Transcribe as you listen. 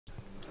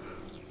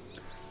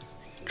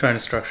Trying to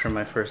structure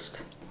my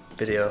first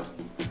video.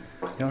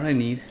 You know what I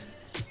need?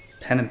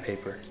 Pen and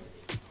paper.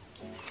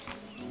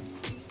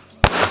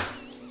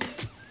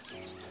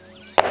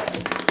 I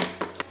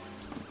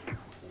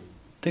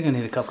think I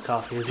need a cup of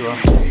coffee as well.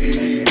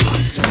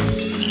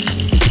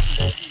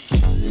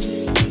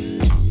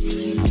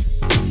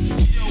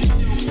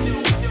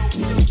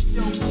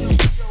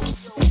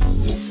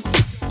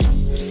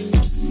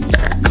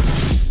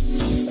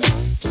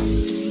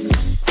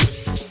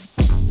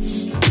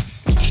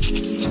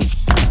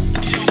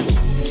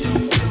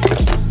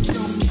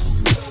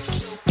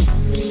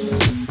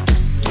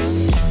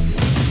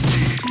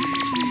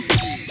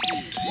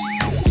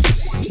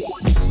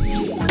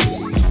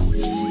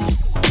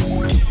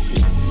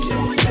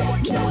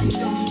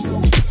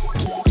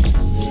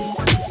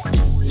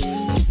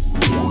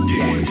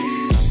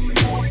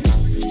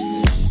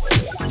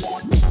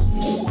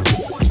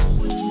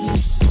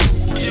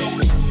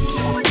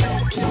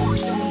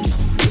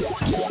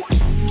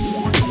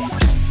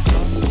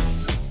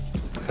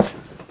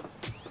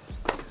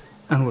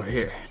 And we're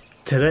here.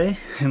 Today,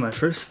 in my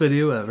first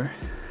video ever,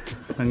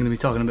 I'm going to be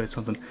talking about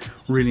something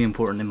really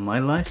important in my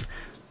life: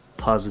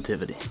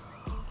 positivity.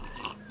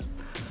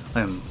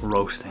 I am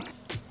roasting.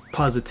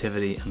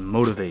 Positivity and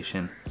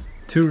motivation,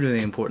 two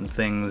really important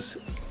things,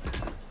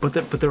 but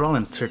they're all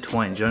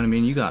intertwined. Do you know what I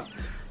mean? You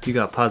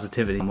got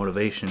positivity,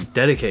 motivation,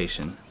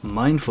 dedication,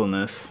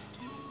 mindfulness,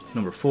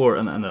 number 4,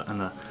 and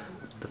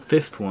the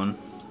fifth one,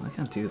 I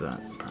can't do that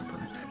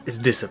properly, is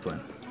discipline.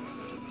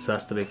 So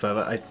that's the big 5.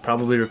 I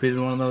probably repeated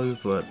one of those,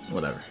 but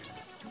whatever.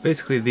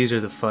 Basically, these are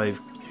the 5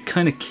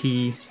 kind of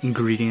key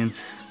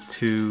ingredients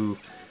to,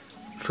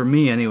 for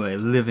me anyway,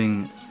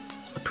 living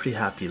a pretty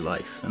happy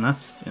life. And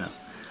that's, you know,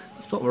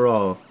 that's what we're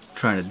all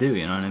trying to do,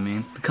 you know what I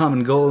mean? The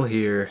common goal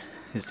here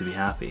is to be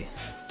happy.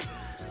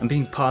 And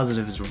being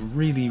positive is a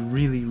really,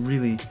 really,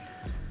 really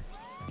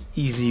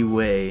easy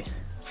way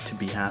to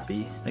be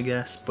happy, I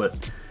guess. But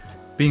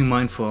being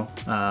mindful,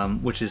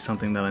 which is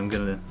something that I'm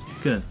gonna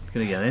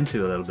get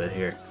into a little bit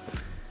here,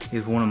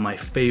 is one of my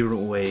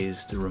favorite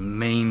ways to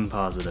remain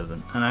positive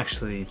and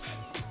actually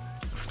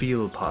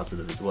feel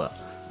positive as well.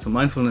 So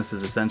mindfulness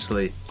is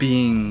essentially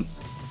being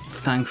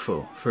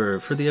thankful for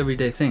the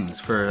everyday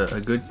things, for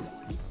a good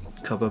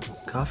cup of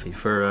coffee,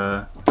 for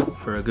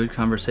a good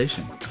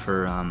conversation,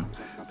 for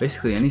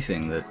basically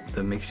anything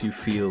that makes you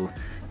feel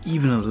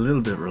even a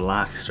little bit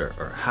relaxed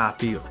or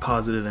happy or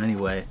positive in any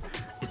way.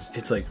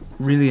 It's like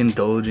really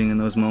indulging in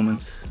those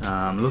moments,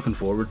 looking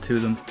forward to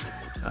them,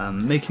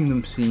 making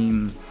them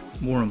seem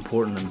more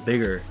important and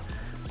bigger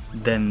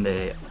than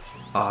they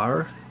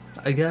are,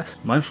 I guess.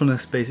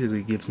 Mindfulness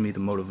basically gives me the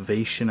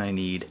motivation I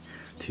need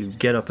to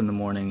get up in the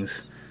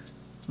mornings,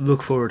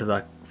 look forward to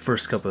that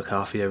first cup of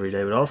coffee every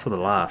day, but also the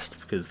last,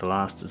 because the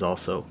last is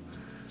also,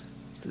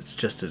 it's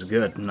just as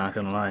good, I'm not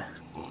gonna lie.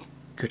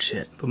 Good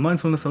shit. But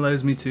mindfulness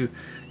allows me to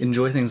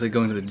enjoy things like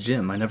going to the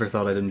gym. I never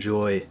thought I'd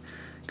enjoy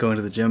going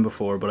to the gym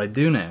before, but I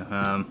do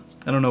now.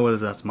 I don't know whether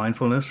that's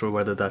mindfulness or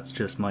whether that's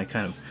just my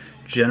kind of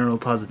general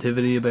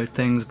positivity about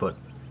things, but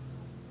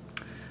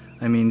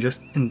I mean,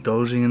 just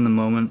indulging in the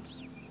moment,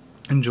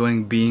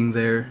 enjoying being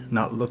there,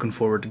 not looking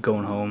forward to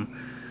going home,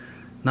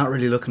 not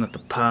really looking at the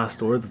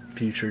past or the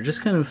future,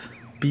 just kind of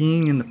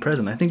being in the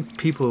present. I think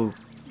people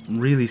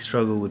really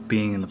struggle with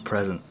being in the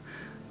present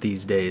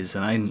these days,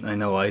 and I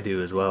know I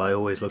do as well. I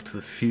always look to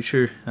the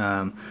future.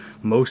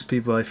 Most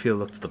people, I feel,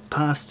 look to the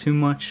past too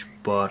much,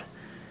 but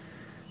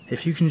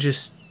if you can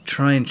just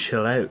try and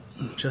chill out,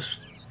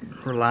 just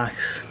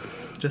relax,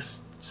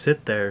 just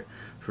sit there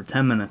for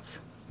 10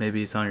 minutes,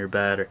 maybe it's on your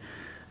bed or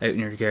out in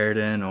your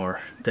garden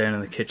or down in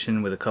the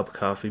kitchen with a cup of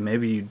coffee.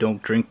 Maybe you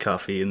don't drink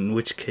coffee, in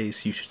which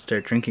case you should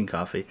start drinking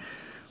coffee,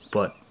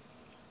 but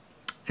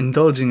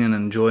indulging and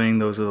enjoying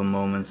those little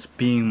moments,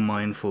 being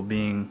mindful,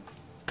 being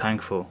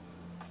thankful,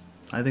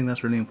 I think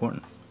that's really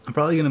important. I'm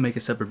probably going to make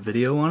a separate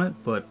video on it,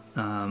 but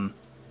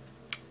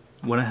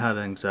when I had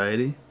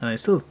anxiety, and I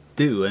still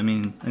do, I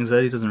mean,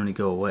 anxiety doesn't really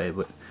go away,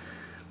 but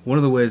one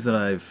of the ways that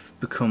I've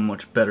become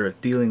much better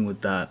at dealing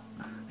with that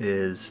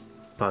is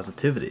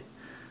positivity.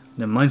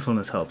 Now,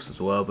 mindfulness helps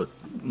as well, but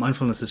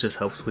mindfulness just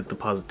helps with the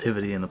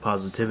positivity, and the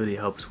positivity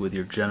helps with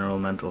your general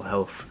mental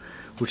health,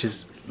 which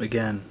is,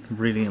 again,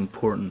 really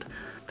important.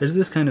 There's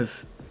this kind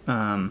of,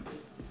 now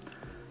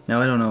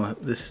I don't know,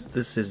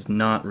 this is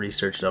not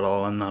researched at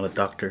all, I'm not a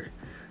doctor.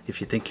 If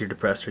you think you're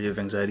depressed or you have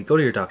anxiety, go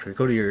to your doctor,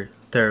 go to your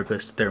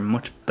therapist. They're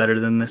much better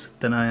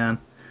than I am.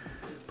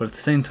 But at the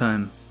same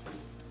time,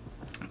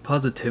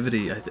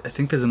 positivity, I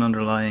think there's an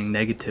underlying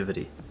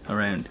negativity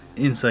around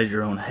inside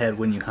your own head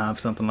when you have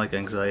something like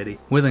anxiety.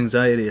 With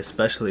anxiety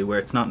especially, where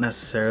it's not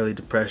necessarily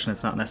depression,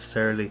 it's not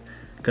necessarily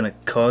going to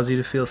cause you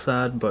to feel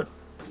sad, but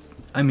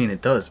I mean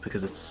it does,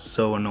 because it's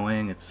so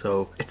annoying,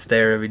 it's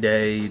there every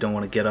day, you don't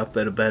want to get up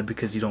out of bed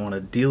because you don't want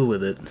to deal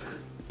with it.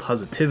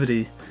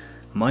 Positivity,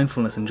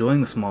 mindfulness, enjoying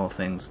the small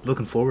things,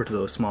 looking forward to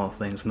those small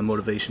things, and the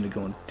motivation to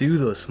go and do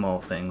those small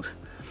things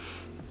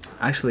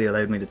actually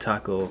allowed me to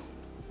tackle,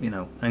 you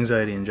know,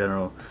 anxiety in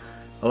general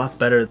a lot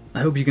better. I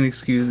hope you can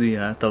excuse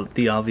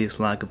the obvious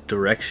lack of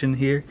direction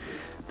here.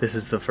 this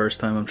is the first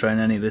time I'm trying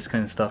any of this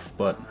kind of stuff,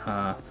 but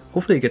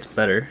hopefully it gets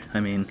better. I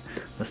mean,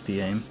 that's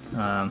the aim.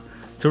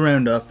 To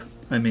round up,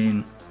 I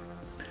mean,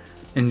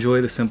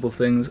 enjoy the simple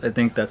things. I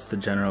think that's the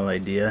general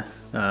idea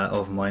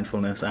of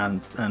mindfulness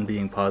and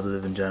being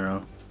positive in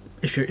general.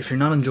 If you're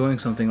not enjoying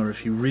something, or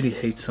if you really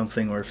hate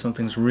something, or if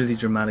something's really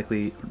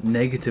dramatically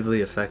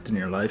negatively affecting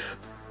your life,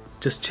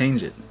 just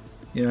change it.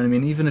 You know what I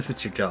mean? Even if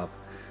it's your job,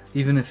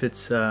 even if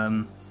it's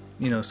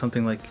you know,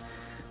 something like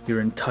your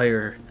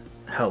entire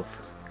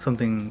health,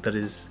 something that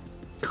is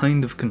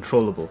kind of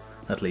controllable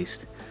at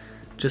least,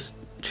 just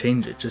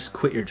change it. Just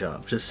quit your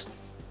job. Just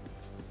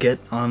get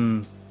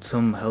on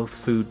some health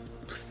food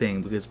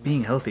thing, because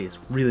being healthy is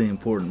really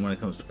important when it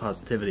comes to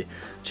positivity. It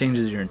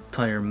changes your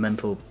entire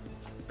mental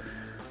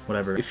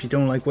whatever. If you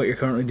don't like what you're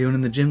currently doing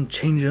in the gym,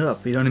 change it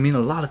up. You know what I mean? A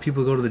lot of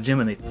people go to the gym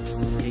and they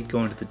hate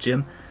going to the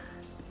gym.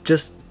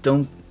 Just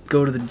don't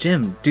go to the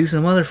gym. Do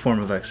some other form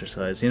of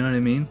exercise. You know what I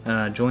mean?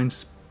 Join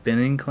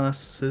spinning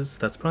classes.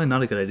 That's probably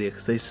not a good idea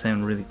because they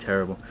sound really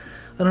terrible.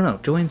 I don't know.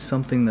 Join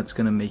something that's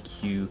going to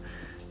make you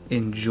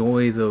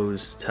enjoy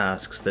those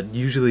tasks that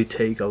usually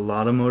take a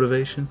lot of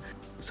motivation.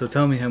 So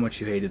tell me how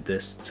much you hated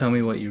this. Tell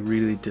me what you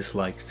really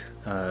disliked.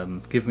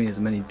 Give me as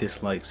many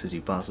dislikes as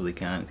you possibly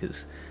can,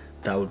 because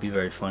that would be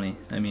very funny.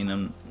 I mean,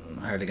 I'm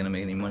hardly gonna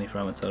make any money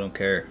from it, so I don't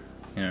care.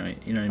 You know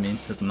what I mean?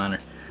 Doesn't matter.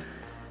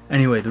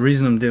 Anyway, the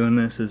reason I'm doing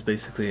this is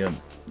basically, I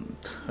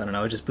don't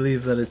know. I just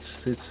believe that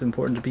it's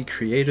important to be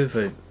creative.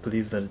 I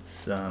believe that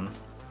it's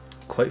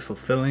quite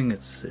fulfilling.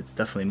 It's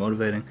definitely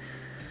motivating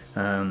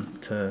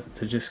to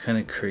just kind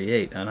of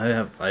create. And I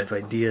have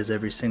ideas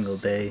every single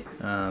day.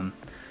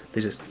 They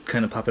just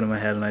kind of pop into my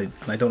head, and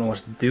I don't know what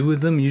to do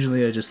with them.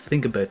 Usually, I just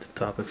think about the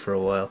topic for a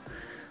while,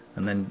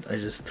 and then I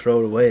just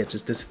throw it away. It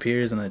just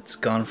disappears and it's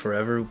gone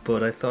forever.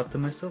 But I thought to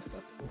myself,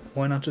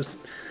 why not just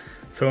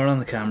throw it on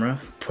the camera,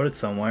 put it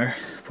somewhere,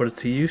 put it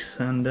to use,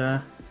 and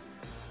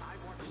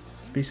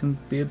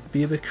be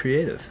a bit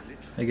creative.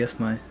 I guess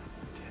my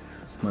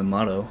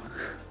motto,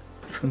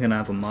 if I'm gonna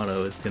have a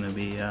motto, is gonna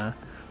be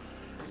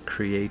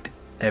create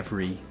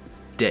every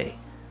day.